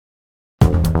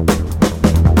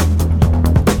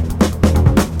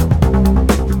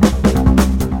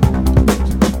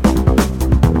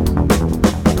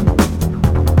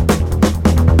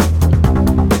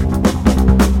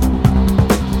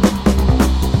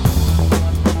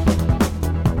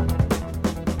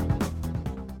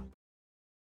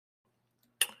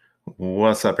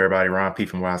What's up, everybody? Ron P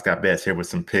from Wise Got Bets here with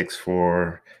some picks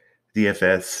for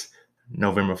DFS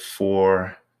November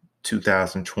 4,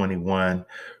 2021.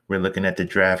 We're looking at the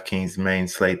DraftKings main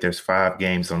slate. There's 5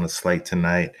 games on the slate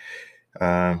tonight.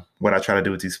 What I try to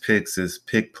do with these picks is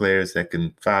pick players that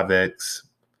can 5x,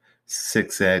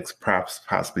 6x,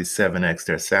 possibly 7x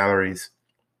their salaries.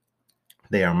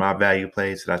 They are my value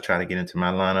plays that I try to get into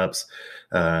my lineups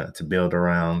to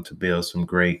build some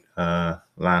great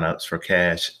lineups for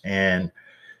cash and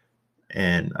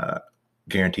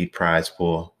guaranteed prize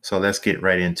pool. So let's get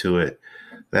right into it.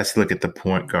 Let's look at the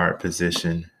point guard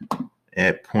position.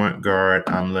 At point guard,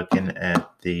 I'm looking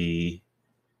at the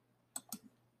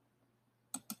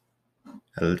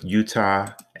Utah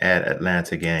at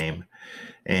Atlanta game.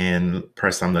 And the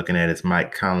person I'm looking at is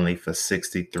Mike Conley for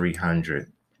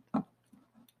 6,300.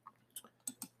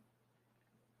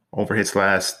 Over his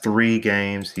last 3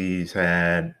 games, he's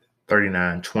had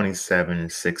 39, 27, and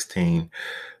 16.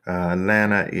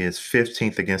 Atlanta is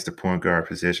 15th against the point guard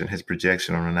position. His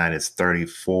projection on the night is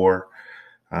 34.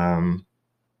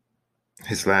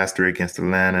 His last 3 against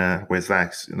Atlanta, his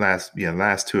last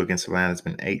 2 against Atlanta has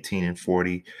been 18 and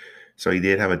 40. So he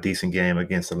did have a decent game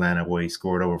against Atlanta where he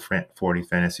scored over 40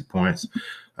 fantasy points.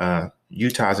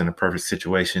 Utah's in a perfect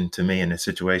situation to me in this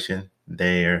situation.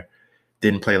 They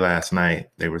didn't play last night.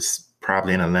 They were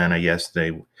probably in Atlanta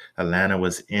yesterday. Atlanta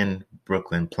was in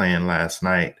Brooklyn playing last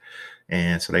night.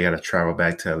 And so they got to travel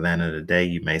back to Atlanta today.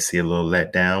 You may see a little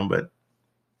letdown, but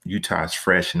Utah's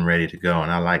fresh and ready to go. And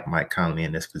I like Mike Conley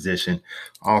in this position.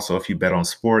 Also, if you bet on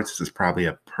sports, this is probably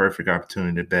a perfect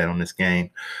opportunity to bet on this game.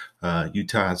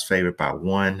 Utah is favored by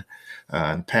 1. In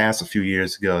the past, a few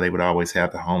years ago, they would always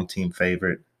have the home team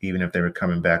favorite, even if they were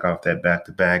coming back off that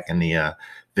back-to-back and the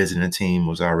visiting team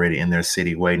was already in their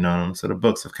city waiting on them. So the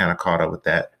books have kind of caught up with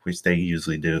that, which they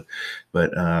usually do.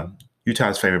 But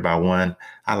Utah's favored by 1.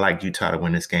 I like Utah to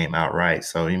win this game outright.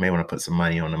 So you may want to put some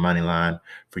money on the money line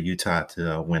for Utah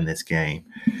to win this game.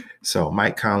 So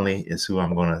Mike Conley is who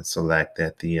I'm going to select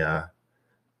at the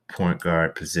point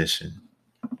guard position.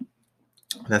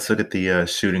 Let's look at the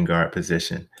shooting guard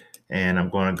position. And I'm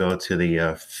going to go to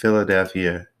the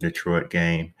Philadelphia-Detroit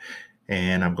game.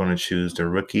 And I'm going to choose the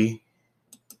rookie,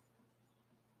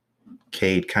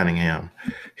 Cade Cunningham.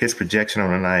 His projection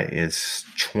on the night is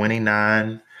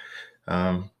 29,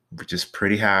 which is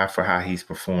pretty high for how he's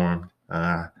performed.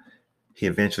 He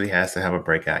eventually has to have a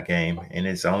breakout game. In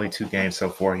his only 2 games so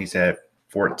far, he's had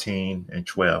 14 and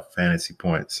 12 fantasy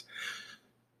points.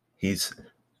 He's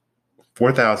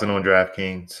 4,000 on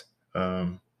DraftKings.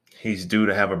 He's due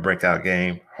to have a breakout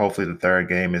game. Hopefully the 3rd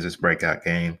game is his breakout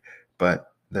game,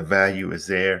 but the value is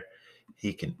there.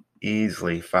 He can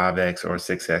easily 5x or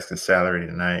 6x his salary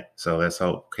tonight. So let's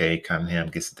hope Cade Cunningham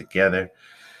gets it together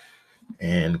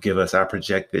and give us our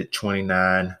projected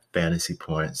 29 fantasy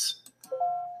points.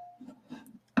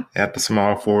 At the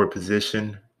small forward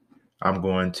position, I'm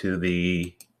going to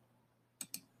the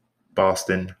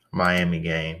Boston-Miami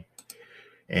game.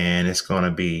 And it's going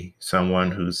to be someone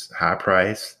who's high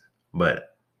priced,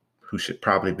 but who should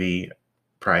probably be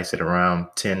priced at around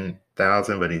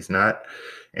 10,000, but he's not.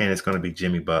 And it's going to be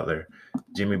Jimmy Butler.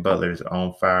 Jimmy Butler is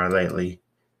on fire lately.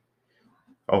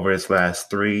 Over his last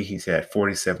 3, he's had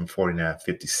 47, 49,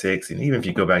 56. And even if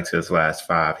you go back to his last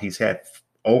 5, he's had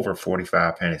over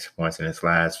 45 fantasy points in his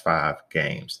last 5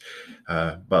 games.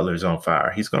 Butler's on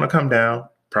fire. He's going to come down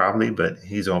probably, but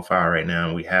he's on fire right now.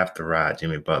 And we have to ride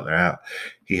Jimmy Butler out.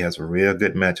 He has a real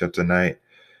good matchup tonight.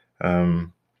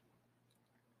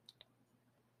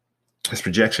 His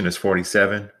projection is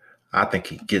 47. I think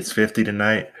he gets 50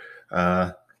 tonight.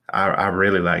 I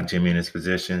really like Jimmy in his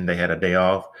position. They had a day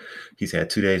off. He's had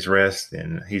 2 days rest,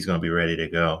 and he's going to be ready to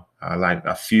go. I like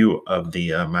a few of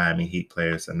the Miami Heat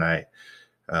players tonight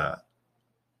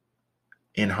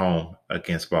in home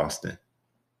against Boston.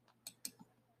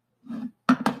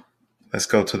 Let's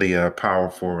go to the power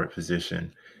forward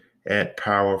position. At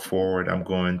power forward, I'm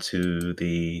going to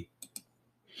the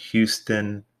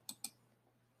Houston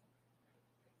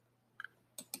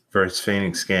versus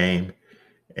Phoenix game,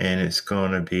 and it's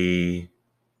going to be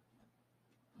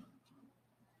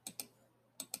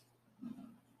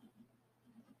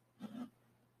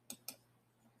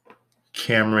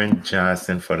Cameron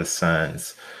Johnson for the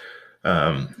Suns.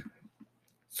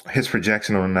 His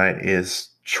projection on the night is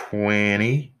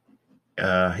 20.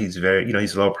 He's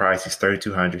he's low price. He's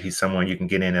 3,200. He's someone you can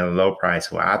get in at a low price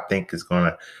who I think is going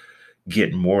to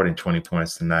get more than 20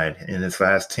 points tonight. In his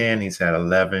last 10, he's had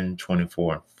 11,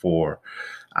 24, and 4.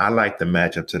 I like the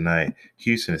matchup tonight.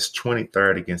 Houston is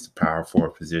 23rd against the power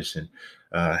forward position.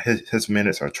 His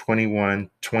minutes are 21,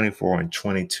 24, and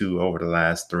 22 over the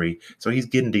last three. So he's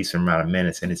getting decent amount of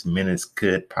minutes, and his minutes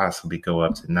could possibly go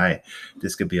up tonight.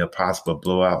 This could be a possible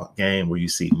blowout game where you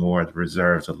see more of the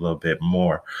reserves a little bit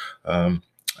more.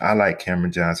 I like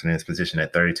Cameron Johnson in his position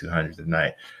at 3,200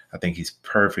 tonight. I think he's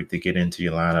perfect to get into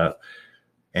your lineup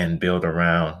and build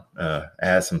around,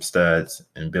 add some studs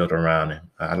and build around him.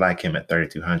 I like him at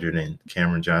 3,200, and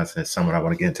Cameron Johnson is someone I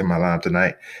want to get into my lineup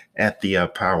tonight at the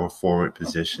power forward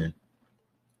position.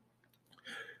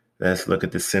 Let's look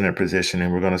at the center position,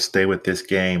 and we're going to stay with this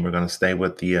game. We're going to stay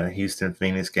with the Houston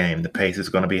Phoenix game. The pace is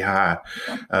going to be high,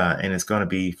 and it's going to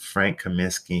be Frank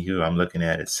Kaminsky, who I'm looking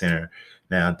at center.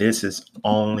 Now, this is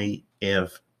only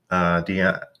if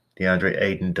DeAndre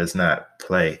Ayton does not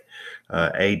play.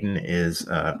 Ayton is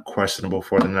questionable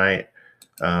for the night.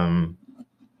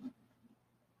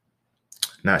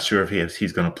 Not sure if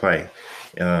he's going to play.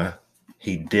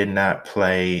 He did not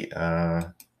play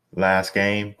last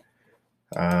game.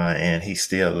 And he's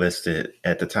still listed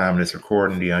at the time of this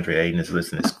recording. DeAndre Ayton is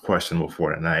listed as questionable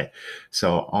for tonight.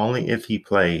 So only if he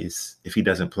plays, if he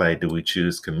doesn't play, do we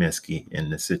choose Kaminsky in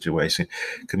this situation.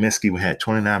 Kaminsky had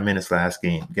 29 minutes last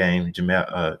game.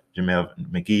 JaMale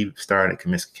McGee started.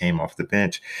 Kaminsky came off the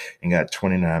bench and got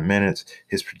 29 minutes.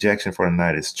 His projection for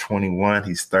tonight is 21.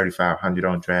 He's 3,500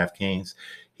 on DraftKings.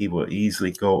 He will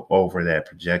easily go over that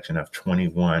projection of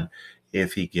 21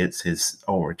 if he gets his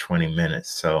over 20 minutes.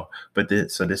 So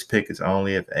this pick is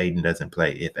only if Ayton doesn't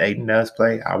play. If Ayton does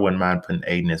play, I wouldn't mind putting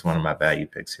Ayton as one of my value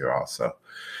picks here also.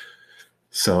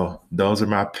 So those are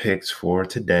my picks for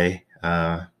today.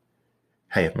 Hey,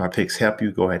 if my picks help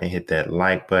you, go ahead and hit that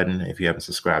like button. If you haven't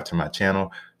subscribed to my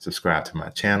channel, subscribe to my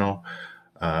channel.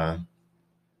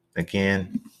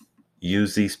 Again,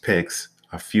 use these picks,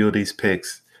 a few of these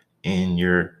picks in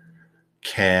your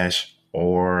cash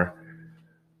or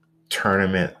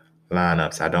tournament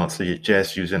lineups. I don't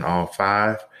suggest using all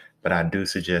 5, but I do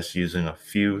suggest using a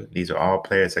few. These are all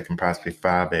players that can possibly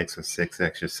 5x or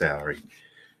 6x your salary.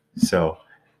 So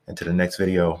until the next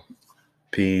video,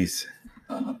 peace.